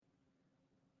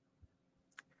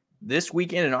This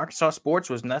weekend in Arkansas sports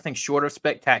was nothing short of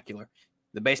spectacular.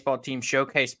 The baseball team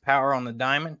showcased power on the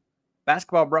diamond,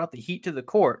 basketball brought the heat to the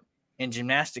court, and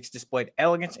gymnastics displayed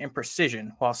elegance and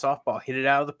precision while softball hit it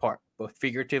out of the park, both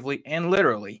figuratively and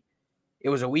literally. It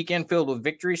was a weekend filled with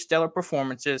victories, stellar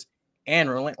performances, and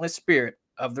relentless spirit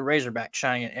of the Razorbacks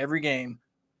shining in every game.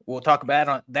 We'll talk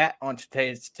about that on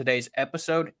today's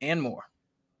episode and more.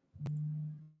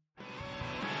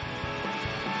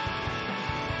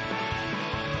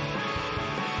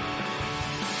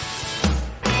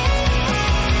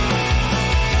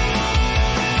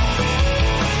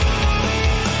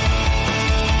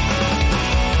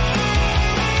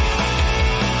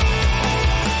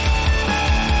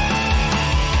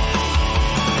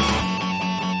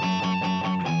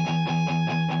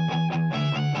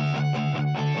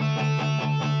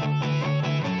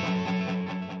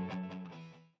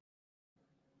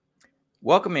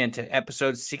 Welcome into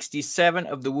episode 67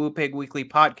 of the Woo Pig Weekly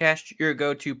Podcast, your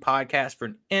go-to podcast for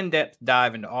an in-depth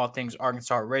dive into all things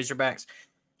Arkansas Razorbacks.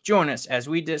 Join us as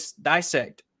we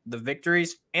dissect the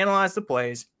victories, analyze the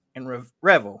plays, and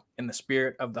revel in the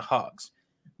spirit of the Hogs.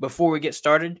 Before we get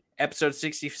started, episode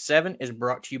 67 is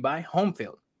brought to you by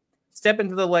Homefield. Step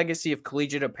into the legacy of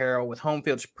collegiate apparel with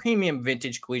Homefield's premium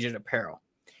vintage collegiate apparel.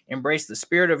 Embrace the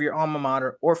spirit of your alma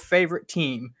mater or favorite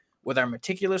team with our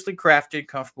meticulously crafted,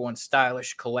 comfortable, and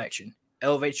stylish collection.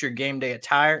 Elevate your game day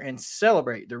attire and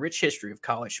celebrate the rich history of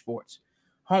college sports.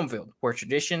 Homefield, where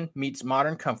tradition meets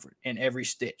modern comfort in every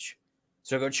stitch.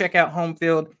 So go check out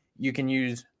Homefield. You can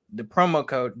use the promo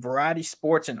code Variety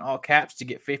Sports in all caps to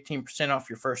get 15% off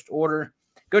your first order.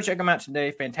 Go check them out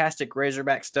today. Fantastic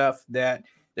Razorback stuff that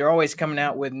they're always coming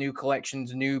out with new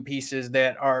collections, new pieces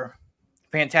that are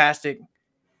fantastic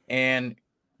and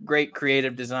great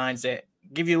creative designs that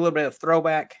give you a little bit of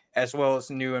throwback as well as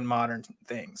new and modern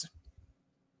things.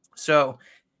 So,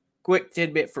 quick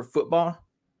tidbit for football.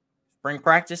 Spring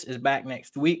practice is back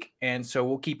next week, and so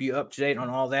we'll keep you up to date on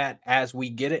all that as we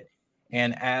get it.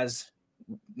 And as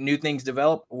new things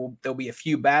develop, there'll be a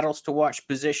few battles to watch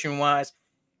position-wise,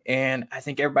 and I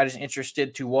think everybody's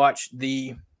interested to watch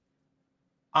the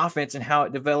offense and how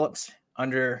it develops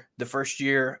under the first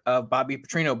year of Bobby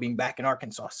Petrino being back in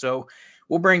Arkansas. So,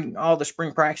 we'll bring all the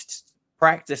spring practice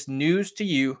news to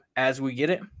you as we get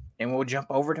it, and we'll jump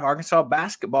over to Arkansas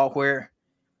basketball, where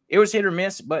it was hit or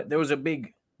miss, but there was a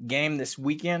big game this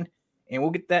weekend, and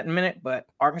we'll get that in a minute. But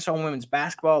Arkansas women's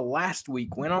basketball last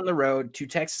week went on the road to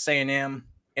Texas A&M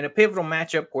in a pivotal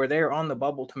matchup where they're on the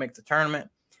bubble to make the tournament,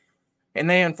 and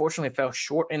they unfortunately fell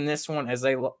short in this one as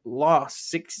they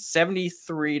lost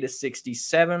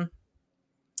 73-67.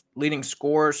 Leading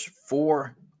scorers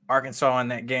for Arkansas in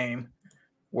that game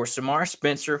were Samara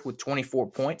Spencer with 24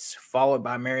 points, followed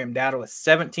by Miriam Dowdle with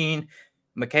 17,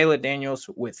 Michaela Daniels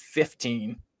with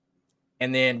 15.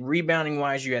 And then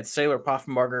rebounding-wise, you had Sailor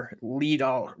Poffenbarger lead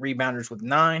all rebounders with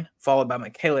 9, followed by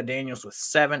Michaela Daniels with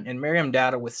 7, and Miriam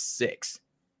Dowdle with 6.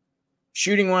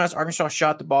 Shooting-wise, Arkansas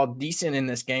shot the ball decent in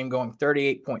this game, going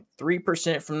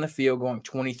 38.3% from the field, going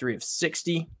 23 of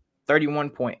 60,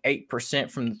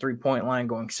 31.8% from the three-point line,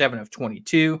 going 7 of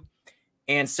 22.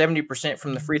 And 70%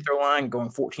 from the free throw line, going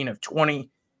 14 of 20.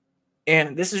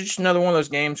 And this is just another one of those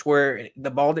games where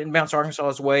the ball didn't bounce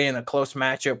Arkansas's way in a close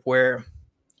matchup where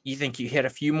you think you hit a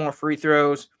few more free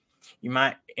throws, you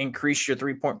might increase your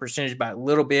three-point percentage by a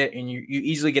little bit, and you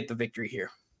easily get the victory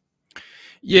here.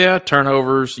 Yeah,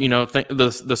 turnovers,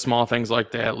 the small things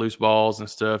like that, loose balls and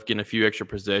stuff, getting a few extra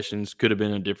possessions could have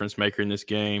been a difference maker in this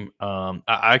game. I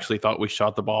actually thought we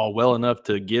shot the ball well enough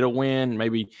to get a win,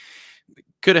 maybe –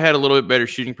 could have had a little bit better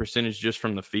shooting percentage just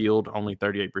from the field, only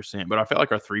 38%. But I felt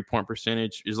like our three-point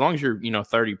percentage, as long as you're,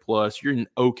 30-plus, you're in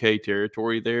okay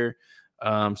territory there.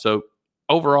 So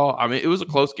overall, I mean, it was a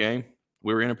close game.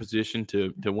 We were in a position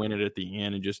to win it at the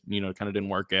end and just, kind of didn't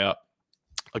work out.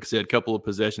 Like I said, a couple of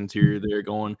possessions here or there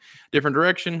going different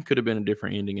direction. Could have been a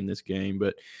different ending in this game.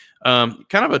 But kind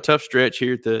of a tough stretch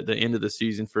here at the end of the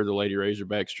season for the Lady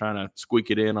Razorbacks, trying to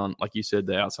squeak it in on, like you said,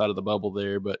 the outside of the bubble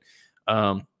there. But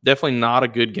definitely not a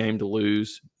good game to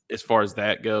lose as far as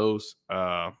that goes.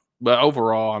 But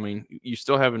overall, I mean, you're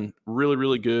still having really,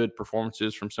 really good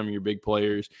performances from some of your big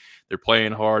players. They're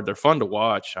playing hard. They're fun to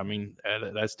watch. I mean,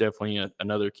 that's definitely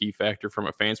another key factor from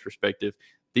a fan's perspective.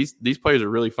 These players are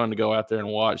really fun to go out there and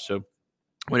watch. So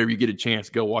whenever you get a chance,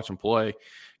 go watch them play.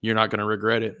 You're not going to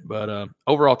regret it. But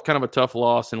overall, kind of a tough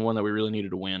loss and one that we really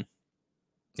needed to win.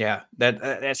 Yeah,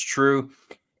 that's true.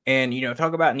 And,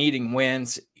 talk about needing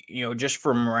wins, just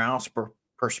from morale's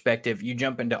perspective, you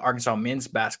jump into Arkansas men's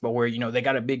basketball where, they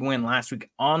got a big win last week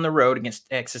on the road against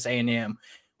Texas A&M,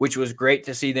 which was great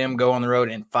to see them go on the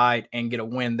road and fight and get a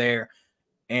win there.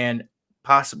 And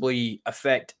possibly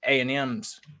affect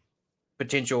A&M's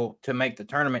potential to make the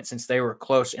tournament since they were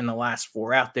close in the last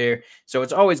 4 out there. So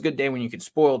it's always a good day when you can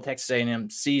spoil Texas A&M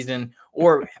season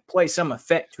or play some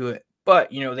effect to it.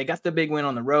 But, they got the big win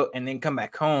on the road and then come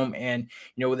back home. And,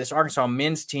 with this Arkansas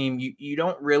men's team, you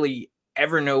don't really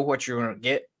ever know what you're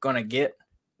going to get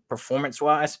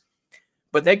performance-wise.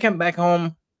 But they come back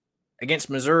home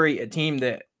against Missouri, a team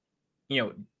that,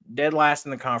 dead last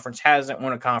in the conference, hasn't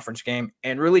won a conference game,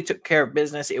 and really took care of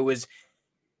business. It was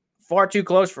far too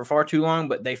close for far too long,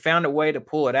 but they found a way to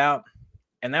pull it out,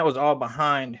 and that was all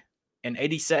behind an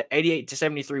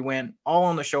 88-73 win, all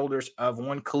on the shoulders of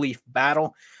one Khalif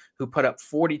Battle, who put up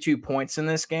 42 points in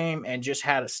this game and just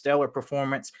had a stellar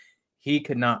performance. He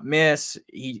could not miss.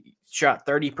 He shot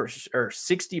 30% or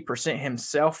 60%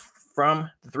 himself from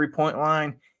the three-point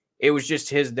line. It was just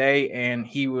his day, and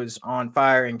he was on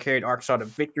fire and carried Arkansas to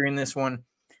victory in this one.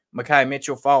 Makai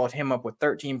Mitchell followed him up with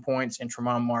 13 points and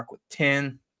Tremont Mark with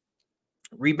 10.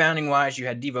 Rebounding-wise, you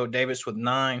had Devo Davis with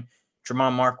 9,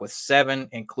 Tremont Mark with 7,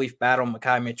 and Khalif Battle,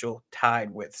 Makai Mitchell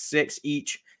tied with 6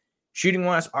 each.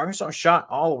 Shooting-wise, Arkansas shot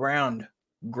all around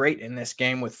great in this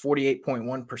game with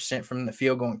 48.1% from the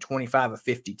field, going 25 of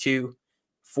 52,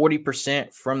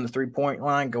 40% from the three-point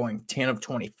line, going 10 of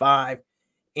 25,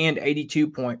 and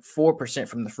 82.4%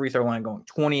 from the free throw line, going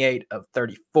 28 of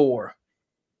 34.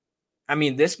 I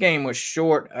mean, this game was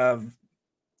short of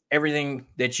everything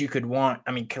that you could want.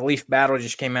 I mean, Khalif Battle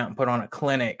just came out and put on a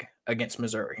clinic against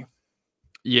Missouri.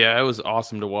 Yeah, it was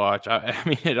awesome to watch. I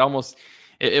mean, it almost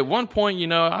at one point,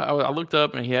 I looked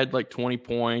up and he had like 20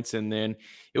 points, and then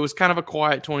it was kind of a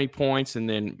quiet 20 points, and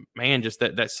then man, just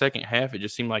that second half, it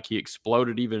just seemed like he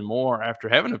exploded even more after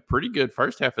having a pretty good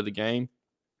first half of the game,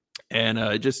 and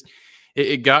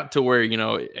it got to where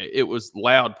it was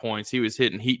loud points. He was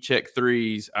hitting heat check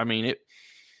threes. I mean,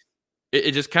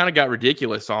 it just kind of got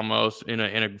ridiculous almost in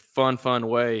a fun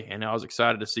way. And I was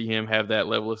excited to see him have that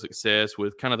level of success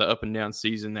with kind of the up and down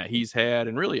season that he's had,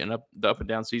 and really the up and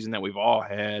down season that we've all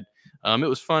had. It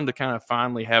was fun to kind of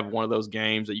finally have one of those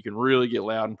games that you can really get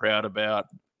loud and proud about,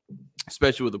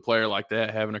 especially with a player like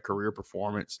that having a career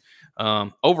performance.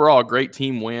 Overall, a great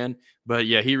team win. But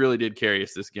yeah, he really did carry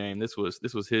us this game. This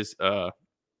was his kind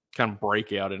of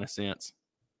breakout in a sense.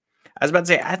 I was about to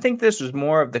say, I think this was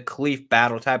more of the Khalif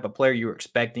Battle type of player you were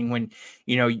expecting when,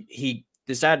 he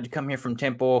decided to come here from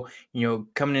Temple,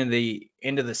 coming into the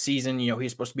end of the season,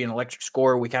 he's supposed to be an electric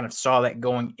scorer. We kind of saw that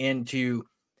going into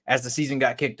as the season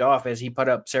got kicked off, as he put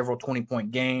up several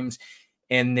 20-point games.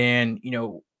 And then,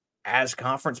 as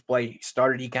conference play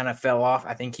started, he kind of fell off.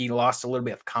 I think he lost a little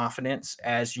bit of confidence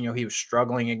as, he was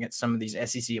struggling against some of these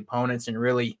SEC opponents and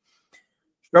really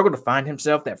struggled to find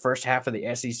himself that first half of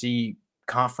the SEC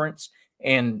conference.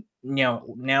 And now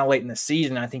late in the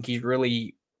season, I think he's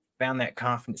really found that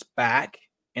confidence back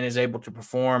and is able to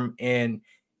perform, and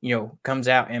comes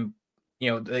out and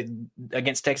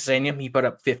against Texas A&M he put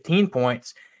up 15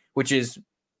 points, which is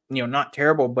not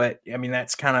terrible, but I mean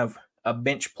that's kind of a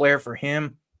bench player for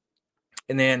him.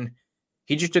 And then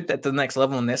he just took that to the next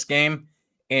level in this game,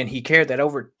 and he carried that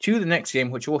over to the next game,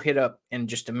 which we'll hit up in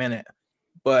just a minute.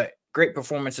 But great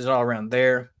performances all around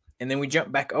there. And then we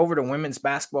jump back over to women's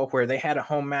basketball, where they had a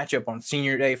home matchup on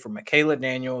senior day for Michaela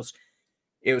Daniels.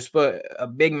 It was a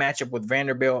big matchup with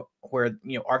Vanderbilt, where,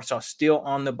 Arkansas is still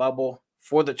on the bubble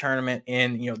for the tournament.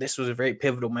 And, this was a very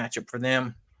pivotal matchup for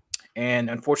them. And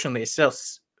unfortunately, it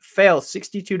fell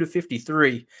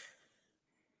 62-53.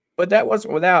 But that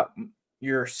wasn't without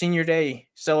your senior day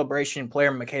celebration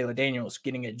player, Michaela Daniels,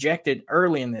 getting ejected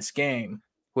early in this game,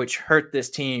 which hurt this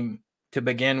team to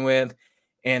begin with.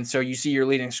 And so you see your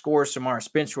leading scorer, Samara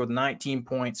Spencer, with 19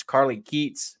 points, Carly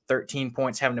Keats, 13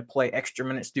 points, having to play extra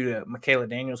minutes due to Michaela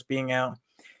Daniels being out,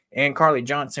 and Carly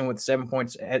Johnson with 7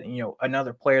 points.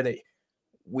 Another player that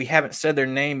we haven't said their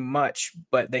name much,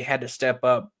 but they had to step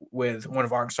up with one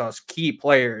of Arkansas's key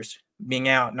players being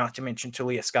out, not to mention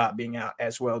Talia Scott being out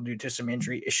as well due to some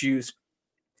injury issues.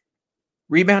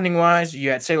 Rebounding-wise,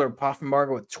 you had Sailor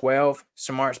Poffenbarger with 12,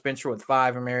 Samara Spencer with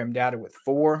 5, and Miriam Dowdy with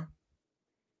 4.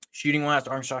 Shooting-wise,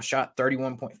 Arkansas shot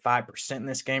 31.5% in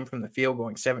this game from the field,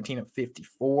 going 17 of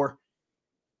 54.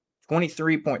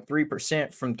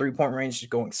 23.3% from three-point range,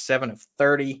 going 7 of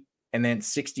 30. And then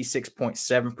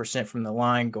 66.7% from the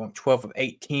line, going 12 of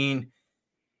 18.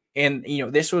 And,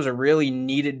 this was a really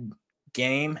needed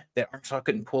game that Arkansas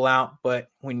couldn't pull out. But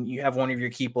when you have one of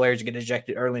your key players get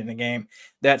ejected early in the game,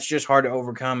 that's just hard to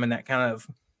overcome. And that kind of,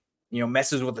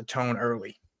 messes with the tone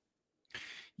early.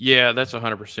 Yeah, that's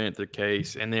 100% the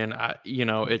case. And then,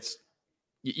 it's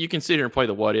you can sit here and play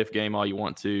the what if game all you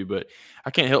want to, but I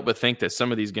can't help but think that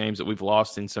some of these games that we've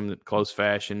lost in some close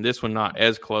fashion, this one not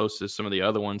as close as some of the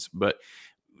other ones, but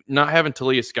not having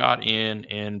Talia Scott in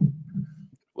and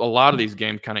a lot of these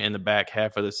games kind of in the back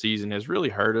half of the season has really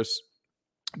hurt us,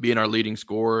 being our leading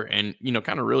scorer and,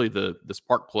 kind of really the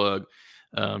spark plug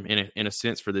in a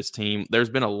sense for this team. There's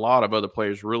been a lot of other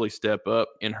players really step up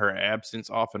in her absence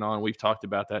off and on. We've talked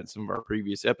about that in some of our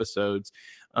previous episodes,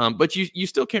 but you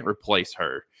still can't replace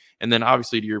her. And then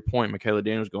obviously to your point, Michaela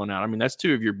Daniels going out. I mean, that's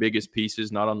two of your biggest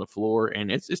pieces not on the floor,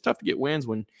 and it's tough to get wins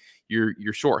when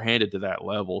you're shorthanded to that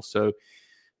level. So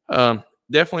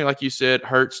definitely, like you said,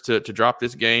 hurts to drop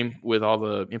this game with all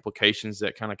the implications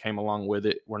that kind of came along with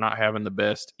it. We're not having the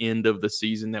best end of the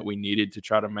season that we needed to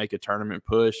try to make a tournament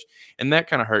push, and that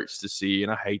kind of hurts to see,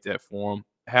 and I hate that for them.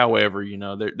 However,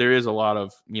 there is a lot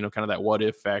of, kind of that what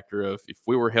if factor of if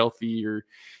we were healthy or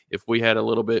if we had a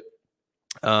little bit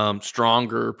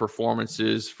stronger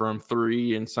performances from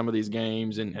three in some of these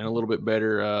games and a little bit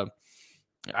better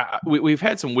we've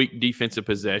had some weak defensive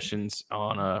possessions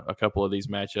on a couple of these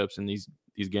matchups in these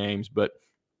games, but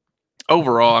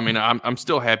overall, I mean, I'm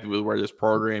still happy with where this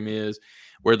program is,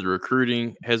 where the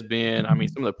recruiting has been. I mean,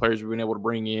 some of the players we've been able to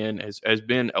bring in has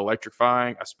been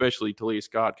electrifying, especially Talia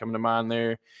Scott coming to mind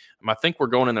there. I think we're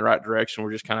going in the right direction.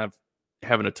 We're just kind of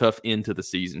having a tough end to the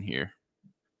season here.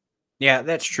 Yeah,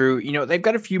 that's true. They've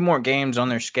got a few more games on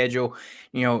their schedule,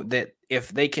 that if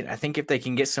they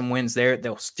can get some wins there,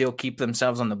 they'll still keep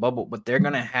themselves on the bubble, but they're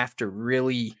going to have to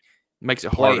really makes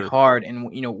it play harder. hard.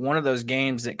 And, one of those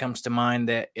games that comes to mind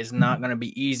that is not going to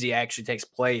be easy actually takes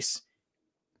place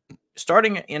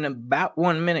starting in about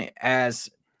 1 minute as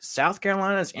South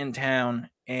Carolina's in town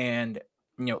and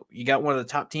you got one of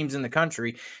the top teams in the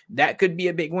country. That could be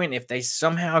a big win. If they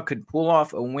somehow could pull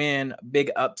off a win,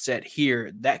 big upset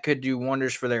here, that could do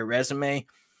wonders for their resume.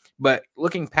 But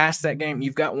looking past that game,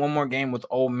 you've got one more game with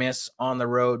Ole Miss on the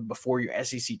road before your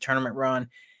SEC tournament run.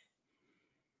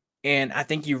 And I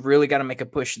think you've really got to make a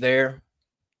push there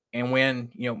and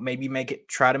win, maybe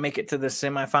try to make it to the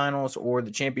semifinals or the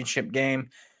championship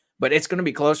game. But it's going to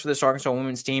be close for this Arkansas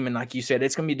women's team. And like you said,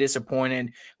 it's going to be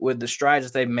disappointed with the strides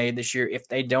that they've made this year if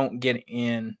they don't get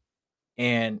in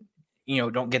and,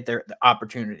 don't get the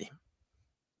opportunity.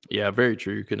 Yeah, very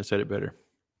true. You couldn't have said it better.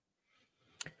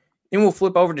 Then we'll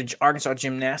flip over to Arkansas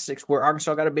gymnastics, where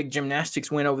Arkansas got a big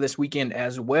gymnastics win over this weekend,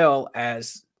 as well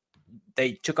as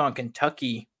they took on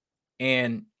Kentucky.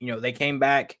 And, they came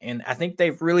back, and I think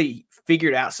they've really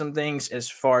figured out some things as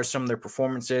far as some of their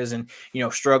performances and,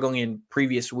 struggling in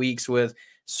previous weeks with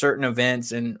certain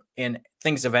events and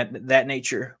things of that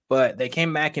nature. But they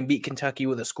came back and beat Kentucky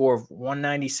with a score of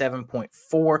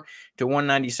 197.4 to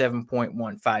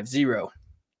 197.150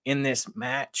 in this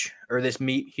match or this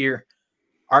meet here.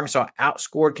 Arkansas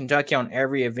outscored Kentucky on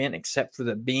every event except for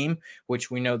the beam, which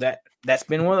we know that's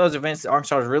been one of those events that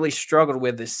Arkansas has really struggled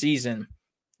with this season.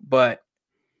 But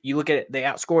you look at it, they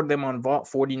outscored them on vault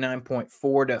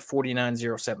 49.4 to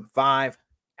 49.075.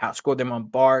 Outscored them on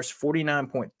bars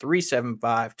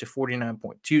 49.375 to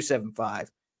 49.275.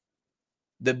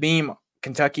 The beam,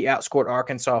 Kentucky outscored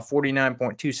Arkansas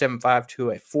 49.275 to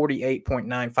a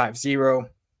 48.950.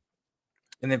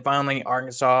 And then finally,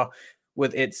 Arkansas,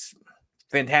 with its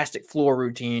fantastic floor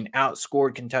routine,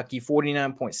 outscored Kentucky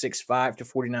 49.65 to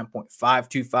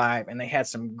 49.525. And they had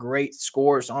some great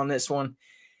scores on this one.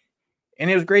 And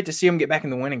it was great to see them get back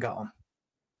in the winning column.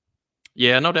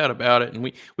 Yeah, no doubt about it.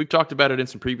 And we've talked about it in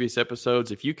some previous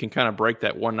episodes. If you can kind of break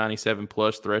that 197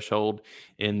 plus threshold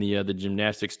in the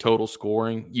gymnastics total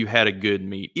scoring, you had a good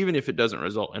meet, even if it doesn't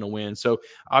result in a win. So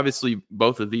obviously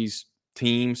both of these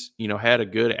teams, had a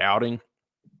good outing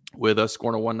with us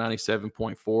scoring a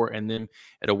 197.4 and then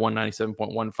at a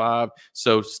 197.15.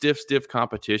 So stiff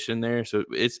competition there. So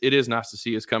it is nice to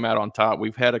see us come out on top.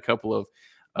 We've had a couple of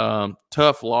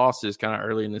tough losses kind of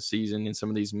early in the season in some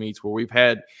of these meets where we've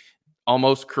had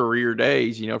almost career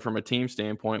days, from a team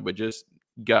standpoint, but just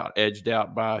got edged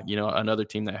out by, another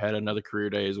team that had another career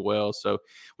day as well. So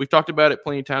we've talked about it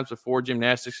plenty of times before.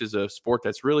 Gymnastics is a sport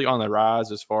that's really on the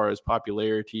rise as far as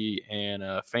popularity and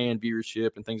fan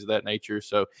viewership and things of that nature.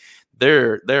 So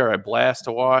they're a blast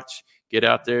to watch. Get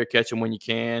out there, catch them when you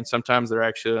can. Sometimes they're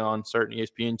actually on certain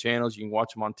ESPN channels. You can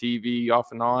watch them on TV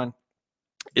off and on.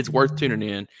 It's worth tuning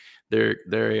in.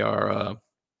 They are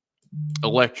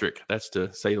electric. That's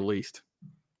to say the least.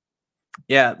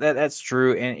 Yeah, that's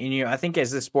true. And I think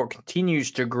as this sport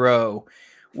continues to grow,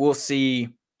 we'll see,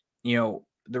 the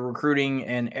recruiting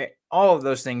and all of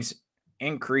those things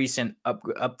increase and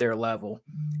up their level.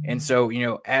 And so,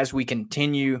 as we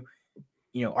continue,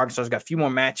 Arkansas's got a few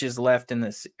more matches left in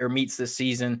this or meets this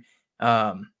season.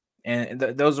 And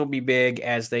those will be big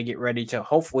as they get ready to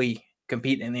hopefully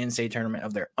compete in the NCAA tournament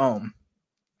of their own.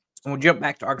 And we'll jump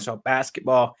back to Arkansas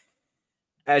basketball.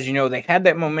 As you know, they had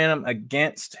that momentum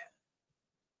against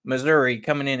Missouri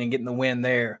coming in and getting the win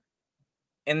there.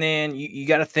 And then you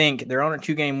got to think they're on a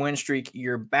 2-game win streak.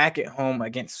 You're back at home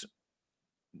against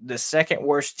the second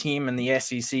worst team in the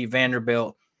SEC,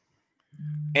 Vanderbilt.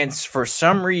 And for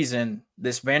some reason,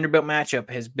 this Vanderbilt matchup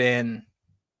has been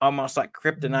almost like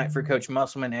kryptonite for Coach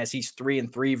Musselman as he's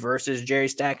 3-3 versus Jerry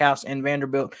Stackhouse and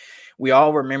Vanderbilt. We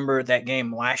all remember that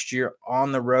game last year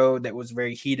on the road that was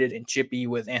very heated and chippy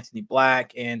with Anthony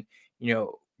Black and,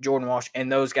 Jordan Walsh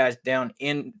and those guys down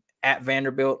at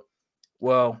Vanderbilt.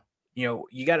 Well,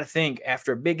 you got to think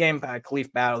after a big game by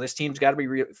Khalif Battle, this team's got to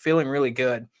be feeling really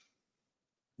good.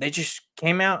 They just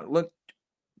came out, looked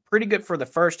pretty good for the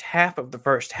first half of the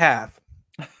first half.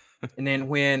 And then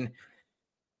when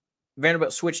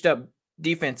Vanderbilt switched up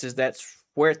defenses, that's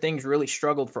where things really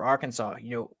struggled for Arkansas.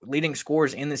 Leading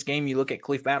scores in this game, you look at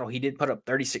Khalif Battle, he did put up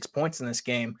 36 points in this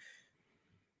game,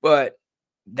 but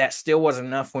that still wasn't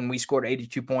enough when we scored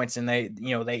 82 points and they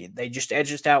just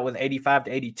edged us out with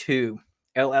 85-82.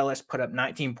 LLS put up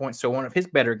 19 points, so one of his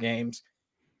better games.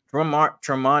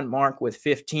 Tremont Mark with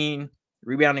 15.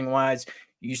 Rebounding wise,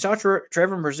 you saw Trevor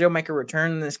Brazile make a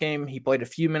return in this game. He played a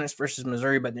few minutes versus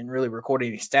Missouri, but didn't really record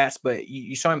any stats. But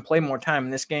you saw him play more time in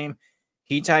this game.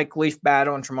 He tied Khalif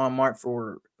Battle and Tremont Mark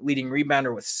for leading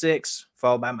rebounder with 6,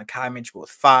 followed by Makai Mitchell with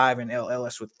 5 and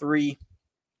LLS with 3.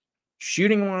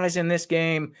 Shooting wise in this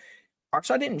game,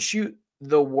 Arkansas didn't shoot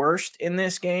the worst in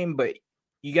this game, but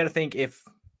you got to think if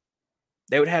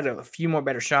they would have had a few more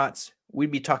better shots, we'd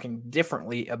be talking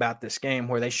differently about this game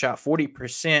where they shot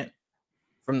 40%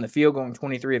 from the field, going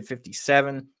 23 of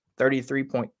 57,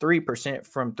 33.3%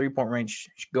 from three-point range,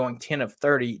 going 10 of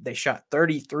 30. They shot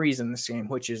 33s in this game,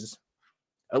 which is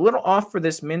a little off for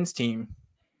this men's team.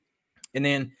 And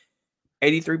then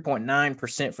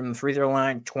 83.9% from the free throw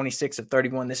line, 26 of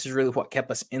 31. This is really what kept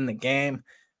us in the game.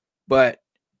 But,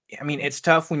 it's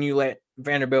tough when you let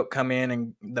Vanderbilt come in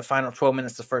and the final 12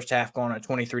 minutes of the first half go on a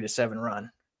 23-7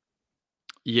 run.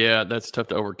 Yeah, that's tough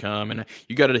to overcome. And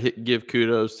you got to give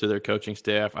kudos to their coaching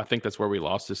staff. I think that's where we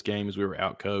lost this game is we were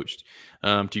outcoached.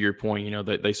 To your point,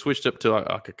 they switched up to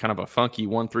like a kind of a funky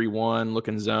 1-3-1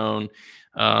 looking zone.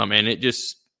 And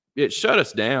it shut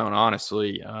us down,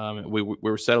 honestly. We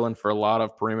were settling for a lot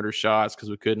of perimeter shots because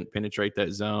we couldn't penetrate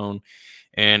that zone.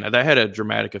 And that had a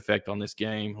dramatic effect on this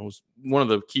game. It was one of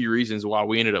the key reasons why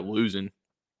we ended up losing.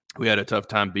 We had a tough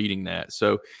time beating that.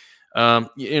 So,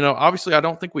 obviously I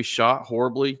don't think we shot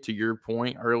horribly, to your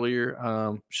point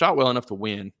earlier. Shot well enough to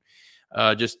win.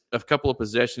 Just a couple of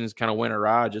possessions kind of went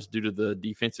awry just due to the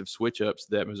defensive switch ups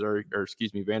that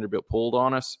Vanderbilt pulled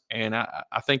on us. And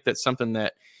I think that's something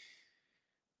that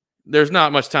there's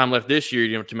not much time left this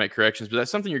year to make corrections, but that's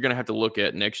something you're going to have to look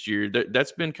at next year.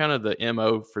 That's been kind of the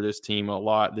MO for this team a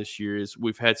lot this year is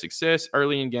we've had success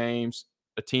early in games.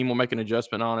 A team will make an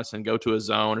adjustment on us and go to a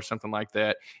zone or something like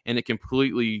that. And it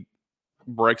completely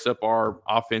breaks up our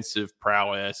offensive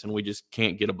prowess and we just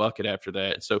can't get a bucket after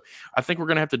that. So I think we're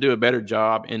going to have to do a better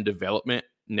job in development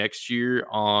next year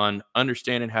on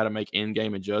understanding how to make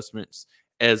in-game adjustments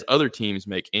as other teams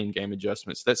make in-game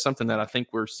adjustments. That's something that I think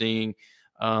we're seeing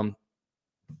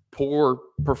poor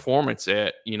performance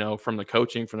at, from the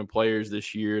coaching, from the players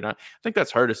this year. And I think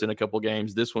that's hurt us in a couple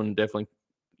games. This one definitely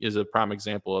is a prime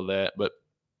example of that. But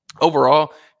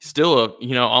overall, still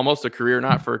almost a career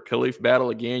night for Khalif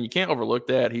Battle again. You can't overlook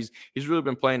that. He's really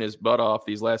been playing his butt off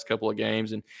these last couple of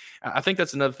games. And I think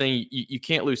that's another thing you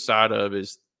can't lose sight of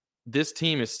is this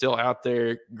team is still out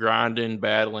there grinding,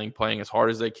 battling, playing as hard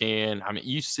as they can.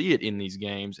 You see it in these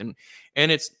games and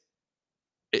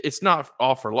it's not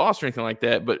all for loss or anything like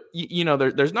that, but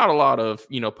there's not a lot of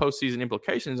postseason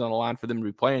implications on the line for them to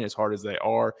be playing as hard as they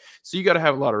are. So you got to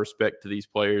have a lot of respect to these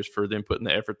players for them putting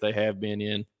the effort they have been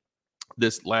in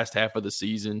this last half of the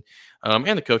season,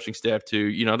 and the coaching staff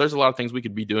too. There's a lot of things we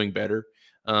could be doing better,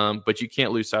 but you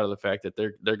can't lose sight of the fact that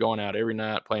they're going out every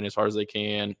night playing as hard as they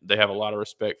can. They have a lot of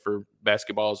respect for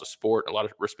basketball as a sport, a lot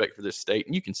of respect for this state,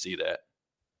 and you can see that.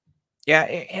 Yeah,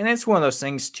 and it's one of those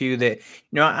things too that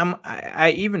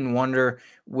I even wonder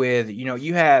with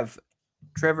you have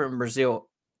Trevor Brazile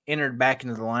entered back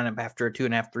into the lineup after a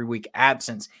 2.5-3 week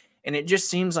absence, and it just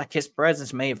seems like his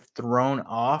presence may have thrown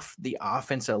off the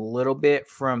offense a little bit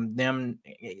from them,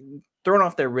 thrown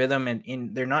off their rhythm,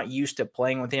 and they're not used to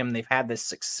playing with him. They've had this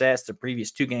success the previous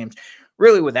 2 games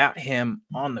really without him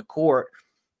on the court,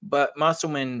 but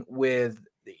Musselman with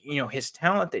his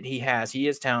talent that he has, he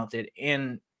is talented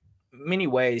and many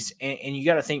ways. And you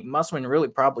got to think Musselman really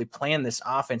probably planned this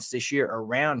offense this year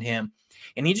around him.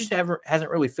 And he just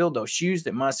hasn't really filled those shoes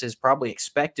that Muss has probably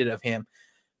expected of him.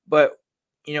 But,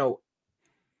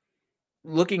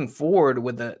 looking forward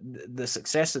with the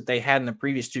success that they had in the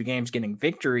previous 2 games, getting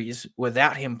victories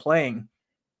without him playing,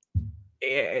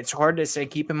 it's hard to say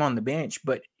keep him on the bench.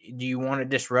 But do you want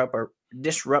to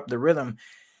disrupt the rhythm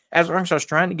as Arkansas is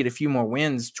trying to get a few more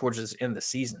wins towards this end of the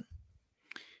season?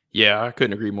 Yeah, I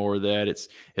couldn't agree more with that.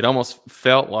 It almost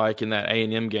felt like in that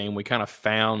A&M game we kind of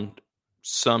found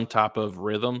some type of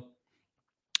rhythm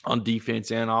on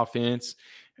defense and offense,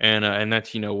 and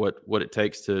that's what it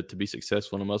takes to be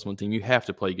successful in a Musselman team. You have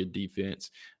to play good defense.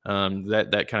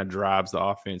 That kind of drives the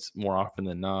offense more often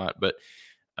than not. But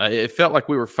it felt like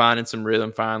we were finding some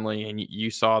rhythm finally, and you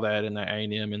saw that in the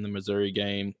A&M in the Missouri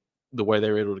game, the way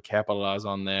they were able to capitalize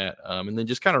on that, and then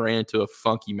just kind of ran into a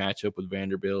funky matchup with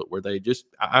Vanderbilt where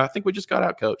I think we just got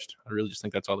out coached. I really just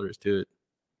think that's all there is to it.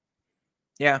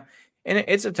 Yeah, and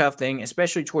it's a tough thing,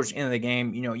 especially towards the end of the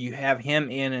game. You have him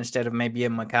in instead of maybe a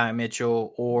Makai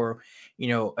Mitchell or,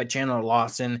 a Chandler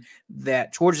Lawson,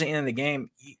 that towards the end of the game,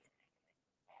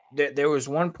 there was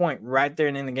one point right there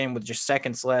in the game with just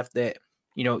seconds left that,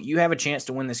 you have a chance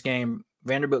to win this game.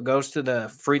 Vanderbilt goes to the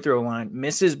free throw line,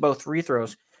 misses both free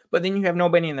throws, but then you have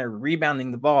nobody in there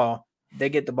rebounding the ball. They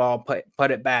get the ball,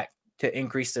 put it back to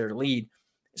increase their lead.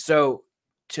 So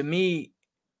to me,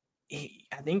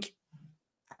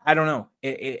 I don't know.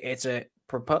 It's a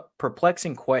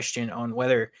perplexing question on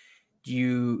whether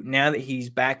now that he's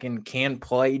back and can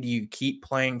play, do you keep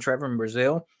playing Trevor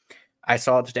Brazile? I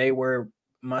saw today where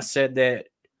Muss said that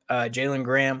Jalen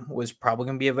Graham was probably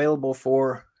going to be available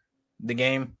for the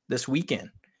game this weekend.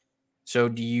 So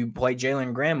do you play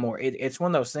Jalen Graham more? It's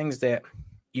one of those things that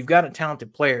you've got a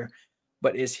talented player,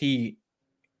 but is he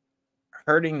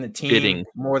hurting the team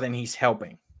more than he's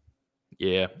helping?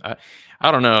 Yeah,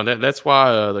 I don't know. That's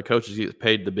why the coaches get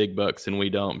paid the big bucks and we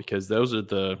don't, because those are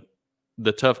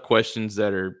the tough questions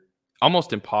that are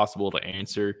almost impossible to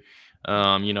answer.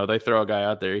 They throw a guy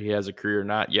out there, he has a career or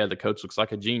not. Yeah, the coach looks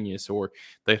like a genius. Or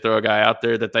they throw a guy out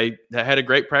there that had a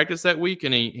great practice that week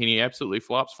and he absolutely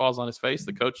flops, falls on his face.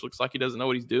 The coach looks like he doesn't know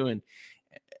what he's doing.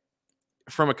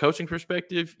 From a coaching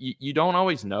perspective, you don't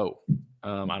always know.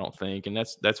 I don't think, and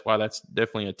that's why that's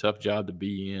definitely a tough job to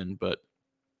be in. But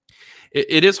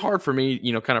it is hard for me,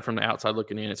 kind of from the outside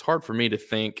looking in. It's hard for me to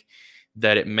think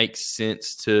that it makes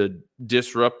sense to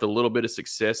disrupt the little bit of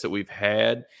success that we've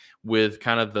had with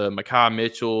kind of the Makai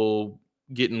Mitchell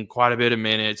getting quite a bit of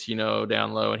minutes,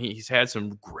 down low. And he's had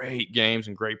some great games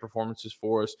and great performances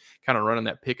for us, kind of running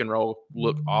that pick and roll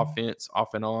look offense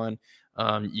off and on.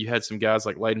 You had some guys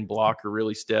like Layden Blocker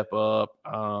really step up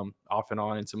off and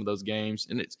on in some of those games.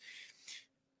 And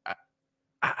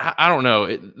I don't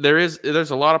know. There's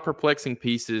a lot of perplexing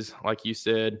pieces, like you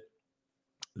said,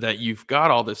 that you've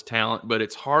got all this talent, but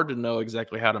it's hard to know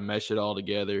exactly how to mesh it all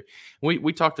together.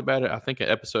 We talked about it, I think, an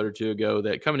episode or two ago,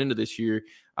 that coming into this year,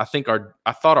 I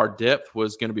thought our depth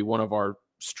was going to be one of our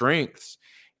strengths.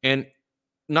 And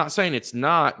not saying it's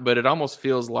not, but it almost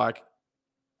feels like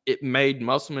it made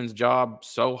Musselman's job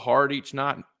so hard each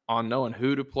night on knowing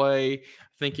who to play.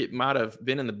 I think it might have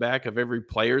been in the back of every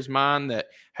player's mind that,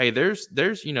 hey, there's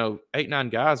 8-9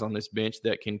 guys on this bench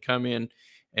that can come in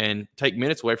and take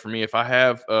minutes away from me if I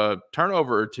have a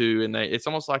turnover or two. And it's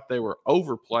almost like they were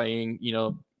overplaying,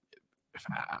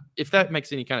 if that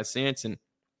makes any kind of sense. And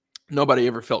nobody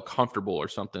ever felt comfortable or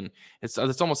something. It's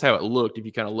almost how it looked if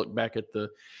you kind of look back at the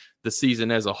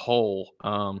season as a whole.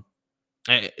 How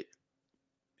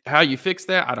you fix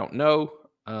that, I don't know.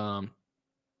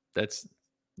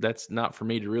 That's not for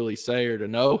me to really say or to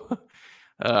know.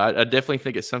 I definitely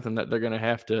think it's something that they're going to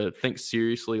have to think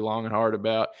seriously, long and hard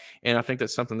about. And I think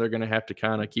that's something they're going to have to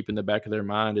kind of keep in the back of their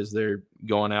mind as they're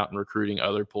going out and recruiting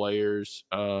other players,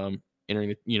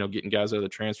 getting guys out of the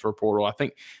transfer portal. I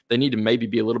think they need to maybe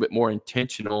be a little bit more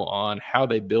intentional on how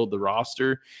they build the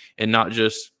roster and not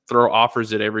just throw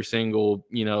offers at every single,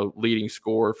 leading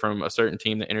scorer from a certain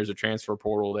team that enters a transfer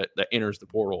portal that enters the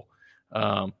portal.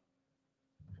 I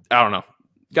don't know.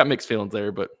 Got mixed feelings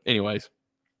there, but anyways.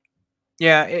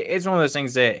 Yeah, it's one of those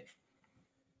things that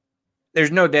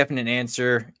there's no definite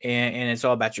answer, and it's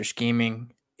all about your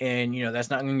scheming. And,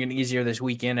 that's not going to get easier this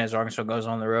weekend as Arkansas goes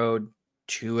on the road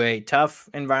to a tough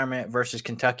environment versus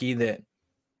Kentucky that,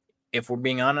 if we're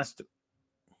being honest,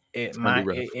 it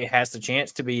has the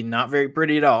chance to be not very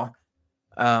pretty at all,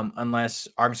 unless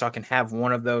Arkansas can have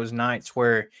one of those nights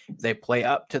where they play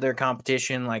up to their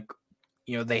competition like,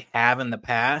 they have in the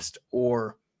past,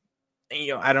 or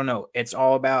I don't know. It's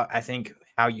all about, I think,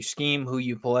 how you scheme, who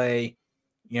you play.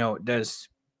 Does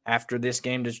after this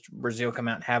game, does Brazile come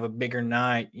out and have a bigger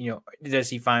night? Does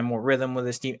he find more rhythm with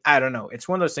his team? I don't know. It's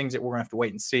one of those things that we're going to have to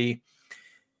wait and see.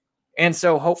 And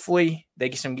so hopefully they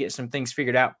get some things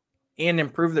figured out and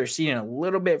improve their seeding a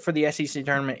little bit for the SEC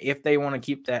tournament if they want to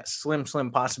keep that slim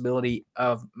possibility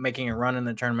of making a run in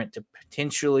the tournament to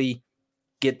potentially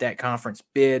get that conference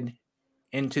bid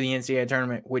into the NCAA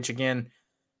tournament, which again,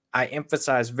 I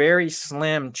emphasize very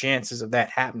slim chances of that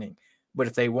happening. But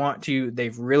if they want to,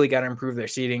 they've really got to improve their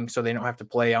seeding so they don't have to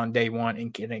play on day one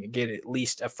and get at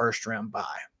least a first round bye.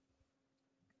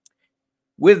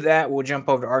 With that, we'll jump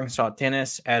over to Arkansas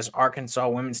tennis as Arkansas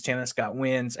women's tennis got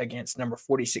wins against number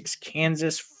 46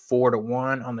 Kansas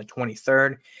 4-1 on the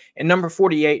 23rd and number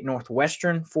 48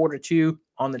 Northwestern 4-2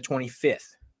 on the 25th.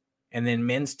 And then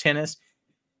men's tennis,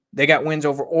 they got wins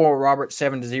over Oral Roberts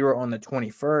 7-0 on the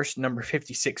 21st, number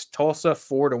 56 Tulsa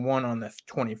 4-1 on the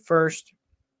 21st,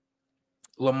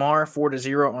 Lamar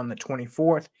 4-0 on the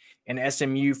 24th, and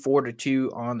SMU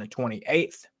 4-2 on the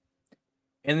 28th.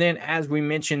 And then, as we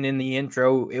mentioned in the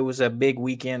intro, it was a big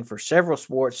weekend for several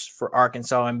sports for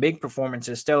Arkansas and big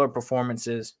performances, stellar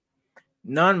performances.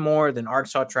 None more than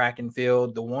Arkansas track and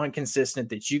field, the one consistent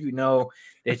that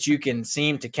that you can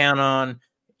seem to count on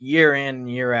year in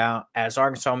and year out, as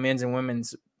Arkansas men's and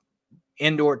women's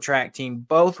indoor track team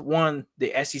both won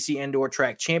the SEC indoor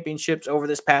track championships over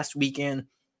this past weekend.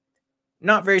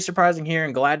 Not very surprising here,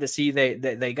 and glad to see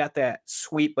they got that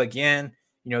sweep again.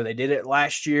 They did it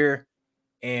last year.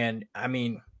 And I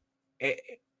mean,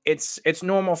 it's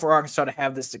normal for Arkansas to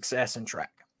have this success in track.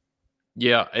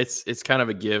 Yeah, it's kind of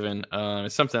a given.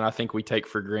 It's something I think we take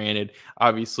for granted.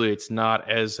 Obviously, it's not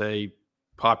as a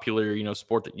popular,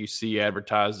 sport that you see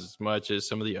advertised as much as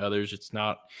some of the others. It's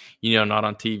not, not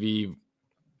on TV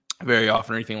very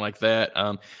often or anything like that.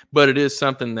 But it is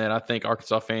something that I think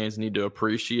Arkansas fans need to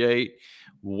appreciate.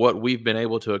 What we've been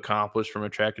able to accomplish from a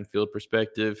track and field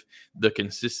perspective, the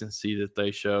consistency that they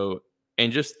show,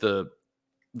 and just the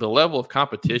level of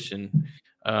competition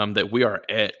that we are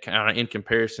at, kind of in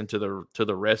comparison to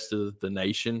the rest of the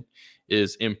nation,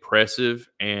 is impressive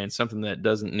and something that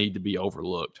doesn't need to be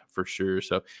overlooked for sure.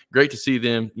 So great to see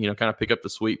them, kind of pick up the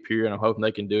sweep here, and I'm hoping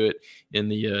they can do it in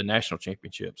the national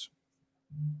championships.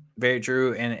 Very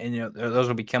true, and those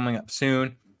will be coming up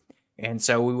soon, and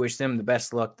so we wish them the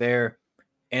best luck there.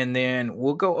 And then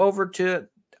we'll go over to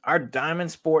our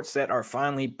diamond sports that are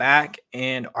finally back,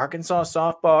 and Arkansas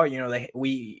softball.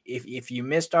 If you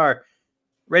missed our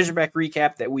Razorback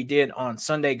recap that we did on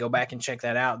Sunday, go back and check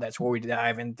that out. That's where we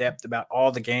dive in depth about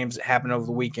all the games that happened over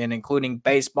the weekend, including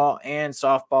baseball and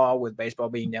softball, with baseball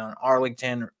being down in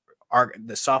Arlington,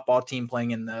 the softball team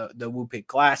playing in the Whoopig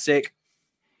Classic,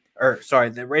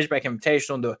 the Razorback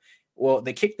Invitational.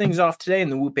 They kicked things off today in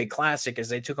the Whoopig Classic as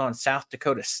they took on South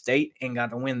Dakota State and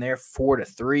got a win there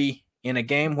 4-3 in a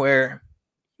game where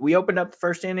we opened up the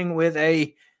first inning with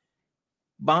a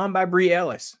bomb by Bree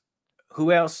Ellis.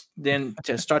 Who else then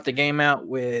to start the game out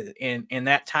with in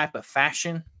that type of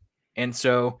fashion? And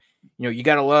so, you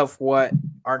got to love what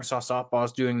Arkansas softball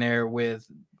is doing there with,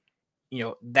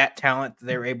 that talent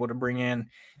they're able to bring in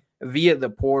via the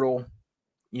portal.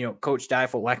 Coach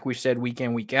Deifel, like we said, week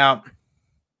in, week out,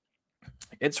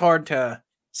 it's hard to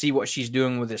see what she's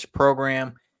doing with this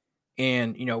program.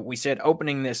 And, we said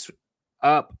opening this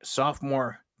up,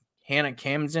 sophomore Hannah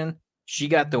Kamzen, she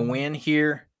got the win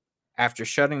here after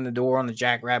shutting the door on the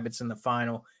Jackrabbits in the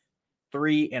final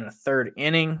 3 1/3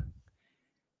 inning,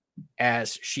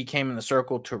 as she came in the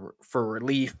circle for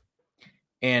relief.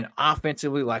 And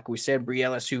offensively, like we said, Bree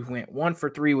Ellis, who went 1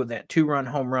 for 3 with that 2-run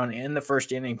home run in the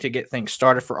first inning to get things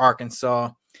started for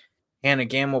Arkansas. Hannah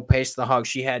Gamble paced the Hogs.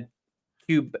 She had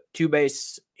two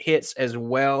base hits as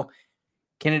well.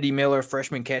 Kennedy Miller,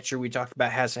 freshman catcher we talked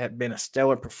about, has been a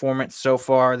stellar performance so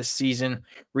far this season.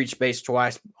 Reached base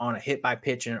twice on a hit by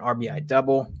pitch and an RBI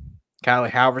double. Kylie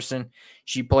Halverson,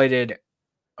 she plated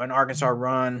an Arkansas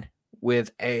run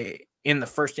in the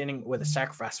first inning with a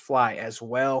sacrifice fly as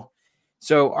well.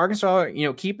 So Arkansas,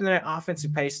 keeping that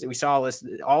offensive pace that we saw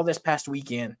all this past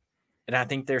weekend, and I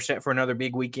think they're set for another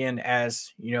big weekend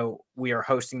as we are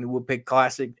hosting the Whoopig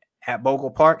Classic at Bogle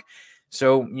Park.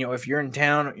 So, if you're in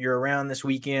town, you're around this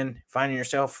weekend, finding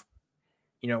yourself,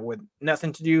 with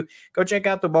nothing to do, go check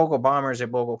out the Bogle Bombers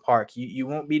at Bogle Park. You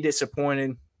won't be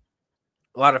disappointed.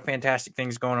 A lot of fantastic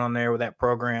things going on there with that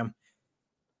program.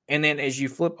 And then as you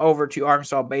flip over to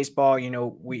Arkansas baseball, we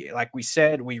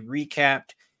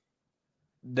recapped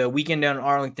the weekend down in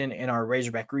Arlington in our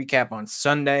Razorback recap on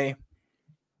Sunday.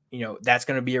 That's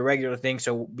going to be a regular thing.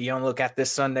 So be on the lookout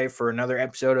this Sunday for another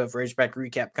episode of Razorback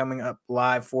recap coming up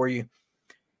live for you.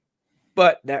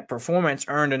 But that performance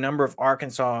earned a number of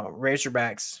Arkansas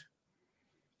Razorbacks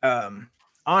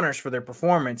honors for their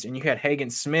performance, and you had Hagen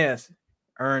Smith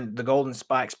earned the Golden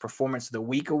Spikes Performance of the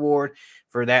Week award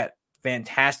for that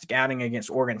fantastic outing against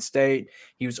Oregon State.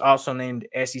 He was also named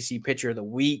SEC Pitcher of the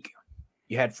Week.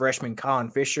 You had freshman Colin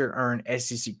Fisher earn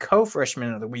SEC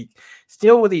Co-Freshman of the Week,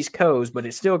 still with these Co's, but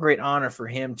it's still a great honor for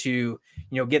him to,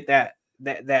 get that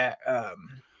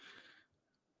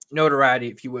notoriety,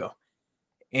 if you will.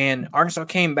 And Arkansas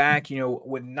came back,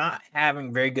 with not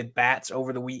having very good bats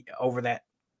over that,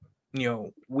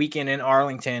 weekend in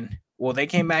Arlington. Well, they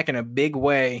came back in a big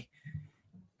way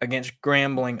against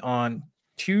Grambling on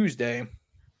Tuesday,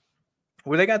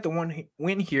 where they got the one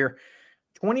win here,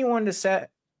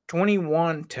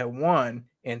 21-1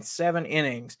 in 7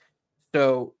 innings.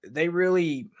 So they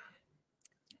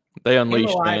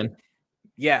unleashed, man.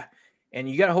 Yeah. And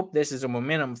you got to hope this is a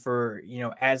momentum for,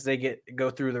 as they go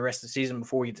through the rest of the season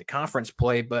before we get to conference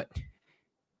play. But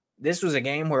this was a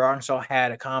game where Arkansas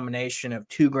had a combination of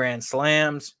 2 grand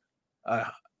slams,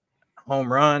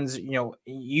 home runs,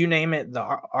 you name it,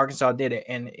 Arkansas did it.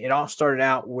 And it all started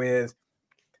out with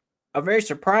a very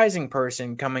surprising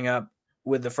person coming up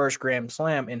with the first grand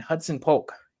slam in Hudson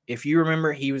Polk. If you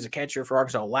remember, he was a catcher for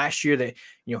Arkansas last year that,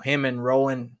 him and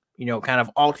Roland, kind of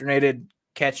alternated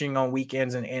catching on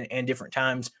weekends and different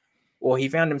times. Well, he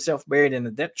found himself buried in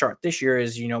the depth chart this year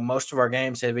as, most of our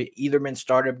games have either been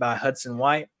started by Hudson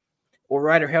White or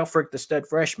Ryder Helfrich, the stud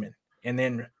freshman, and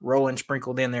then Roland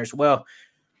sprinkled in there as well.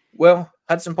 Well,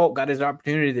 Hudson Polk got his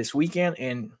opportunity this weekend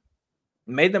and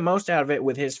made the most out of it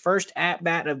with his first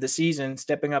at-bat of the season,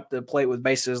 stepping up to the plate with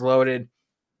bases loaded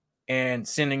and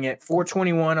sending it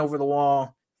 421 over the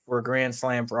wall for a grand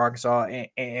slam for Arkansas.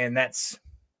 And that's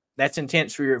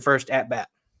intense for your first at-bat.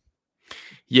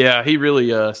 Yeah, he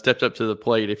really stepped up to the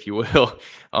plate, if you will,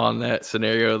 on that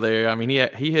scenario there. I mean,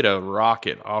 he hit a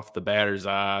rocket off the batter's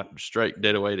eye, straight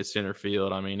dead away to center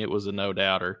field. I mean, it was a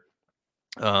no-doubter.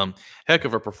 Heck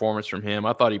of a performance from him.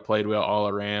 I thought he played well all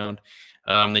around.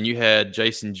 Then you had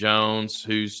Jason Jones,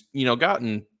 who's,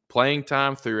 gotten playing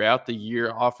time throughout the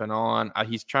year off and on.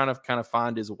 He's trying to kind of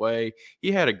find his way.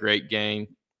 He had a great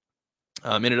game.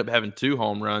 Ended up having 2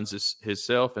 home runs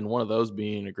himself, and one of those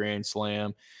being a grand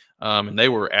slam. And they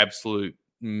were absolute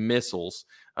missiles.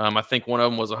 I think one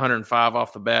of them was 105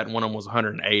 off the bat, and one of them was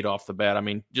 108 off the bat. I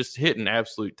mean, just hitting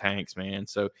absolute tanks, man.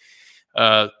 So,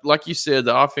 like you said,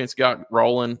 the offense got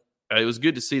rolling. It was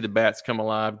good to see the bats come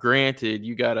alive. Granted,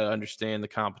 you got to understand the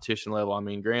competition level. I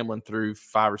mean, Grambling threw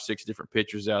 5 or 6 different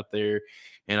pitchers out there,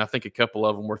 and I think a couple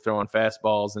of them were throwing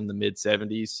fastballs in the mid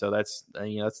 70s. So that's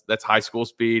high school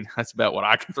speed. That's about what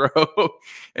I can throw.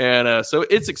 And so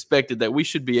it's expected that we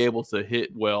should be able to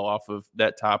hit well off of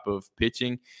that type of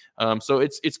pitching. So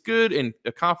it's good and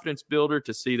a confidence builder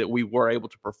to see that we were able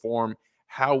to perform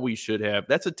how we should have.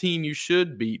 That's a team you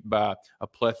should beat by a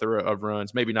plethora of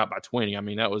runs, maybe not by 20. I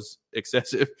mean, that was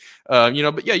excessive,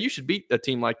 but yeah, you should beat a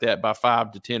team like that by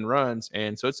 5 to 10 runs.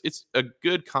 And so it's a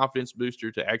good confidence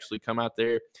booster to actually come out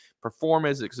there, perform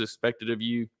as it's expected of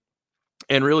you,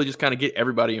 and really just kind of get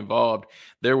everybody involved.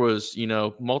 There was,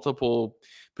 multiple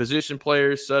position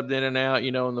players subbed in and out,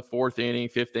 in the 4th inning,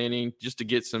 5th inning, just to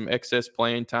get some excess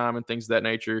playing time and things of that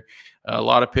nature. A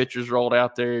lot of pitchers rolled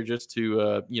out there just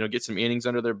to, get some innings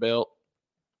under their belt.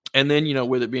 And then,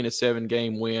 with it being a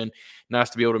 7-game win, nice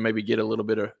to be able to maybe get a little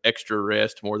bit of extra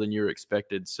rest more than you were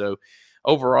expected. So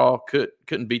overall,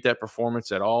 couldn't beat that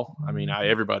performance at all. I mean,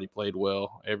 everybody played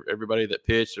well. Everybody that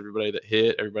pitched, everybody that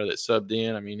hit, everybody that subbed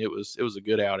in. I mean, it was a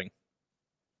good outing.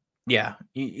 Yeah,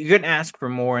 you couldn't ask for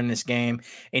more in this game.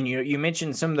 And you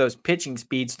mentioned some of those pitching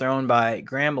speeds thrown by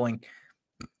Grambling.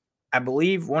 I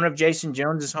believe one of Jason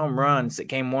Jones's home runs that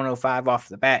came 105 off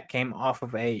the bat came off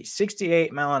of a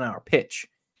 68-mile-an-hour pitch.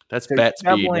 That's bat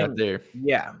speed right there.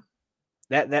 Yeah,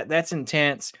 that's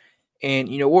intense. And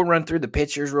we'll run through the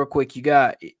pitchers real quick.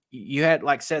 You had,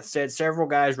 like Seth said, several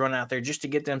guys run out there just to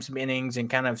get them some innings and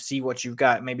kind of see what you've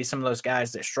got. Maybe some of those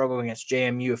guys that struggled against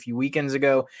JMU a few weekends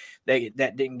ago, that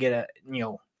didn't get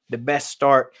the best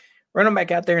start. Run them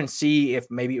back out there and see if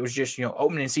maybe it was just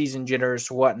opening season jitters,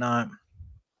 whatnot.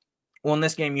 Well, in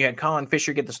this game, you had Colin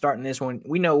Fisher get the start in this one.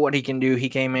 We know what he can do. He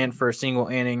came in for a single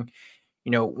inning,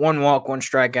 1 walk, 1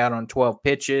 strikeout on 12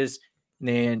 pitches. And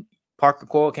then Parker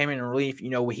Coyle came in relief.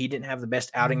 He didn't have the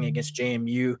best outing against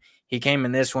JMU. He came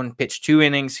in this one, pitched 2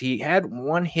 innings. He had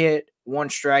 1 hit, 1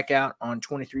 strikeout on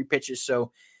 23 pitches.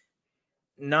 So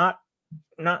not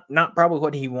probably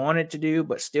what he wanted to do,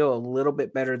 but still a little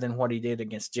bit better than what he did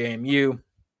against JMU.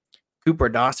 Cooper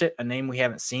Dossett, a name we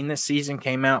haven't seen this season,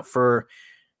 came out for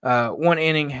 1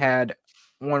 inning, had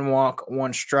 1 walk,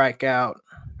 1 strikeout,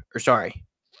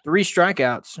 3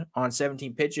 strikeouts on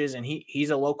 17 pitches, and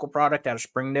he's a local product out of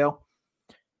Springdale.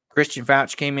 Christian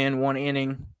Fouch came in 1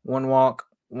 inning, 1 walk,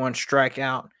 1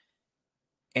 strikeout,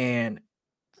 and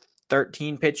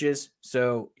 13 pitches.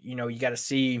 So, you got to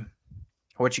see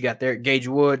what you got there. Gage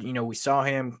Wood, we saw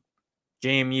him,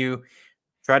 JMU,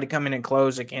 tried to come in and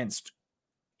close against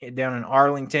down in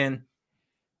Arlington.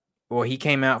 Well, he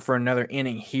came out for another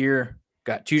inning here,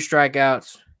 got 2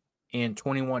 strikeouts in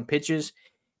 21 pitches.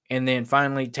 And then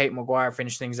finally, Tate McGuire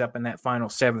finished things up in that final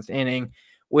 7th inning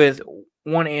with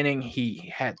 1 inning.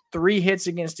 He had 3 hits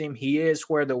against him. He is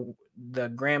where the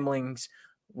Gramblings'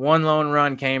 1 lone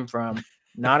run came from.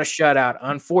 Not a shutout,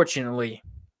 unfortunately,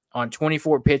 on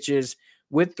 24 pitches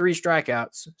with 3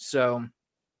 strikeouts. So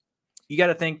you got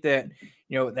to think that,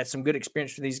 that's some good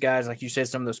experience for these guys. Like you said,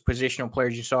 some of those positional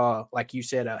players you saw, like you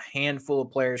said, a handful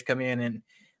of players come in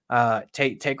and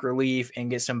take relief and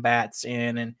get some bats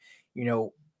in. And,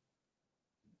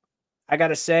 I got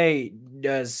to say,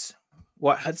 does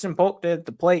what Hudson Polk did at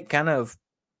the plate kind of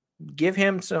give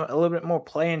him a little bit more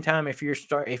playing time if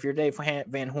you're Dave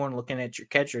Van Horn looking at your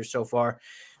catchers so far,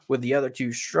 with the other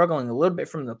two struggling a little bit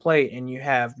from the plate, and you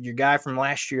have your guy from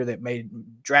last year that made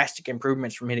drastic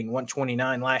improvements from hitting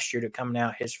 129 last year to coming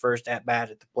out his first at bat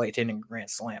at the plate hitting a grand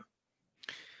slam?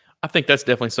 I think that's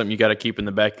definitely something you got to keep in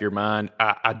the back of your mind.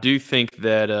 I do think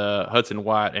that Hudson